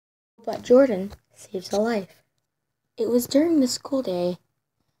But Jordyn saves a life. It was during the school day.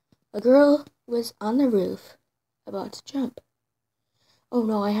 A girl was on the roof, about to jump. "Oh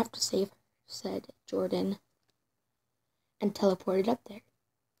no, I have to save her," said Jordyn, and teleported up there.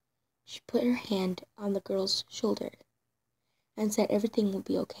 She put her hand on the girl's shoulder and said everything will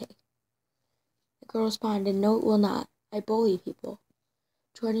be okay. The girl responded, "No, it will not. I bully people."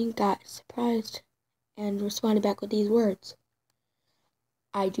 Jordyn got surprised and responded back with these words,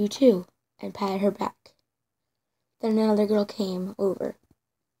 "I do too," and patted her back. Then another girl came over.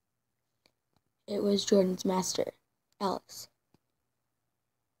 It was Jordyn's master, Alex.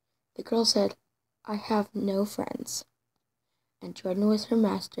 The girl said, "I have no friends." And Jordyn was her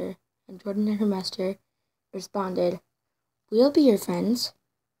master, and Jordyn and her master responded, "We'll be your friends."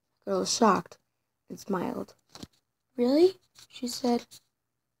 The girl was shocked and smiled. "Really?" she said.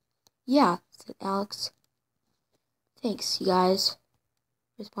 "Yeah," said Alex. "Thanks, you guys,"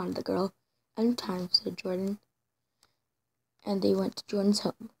 responded the girl. "Anytime," said Jordyn. And they went to Jordyn's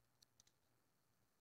home.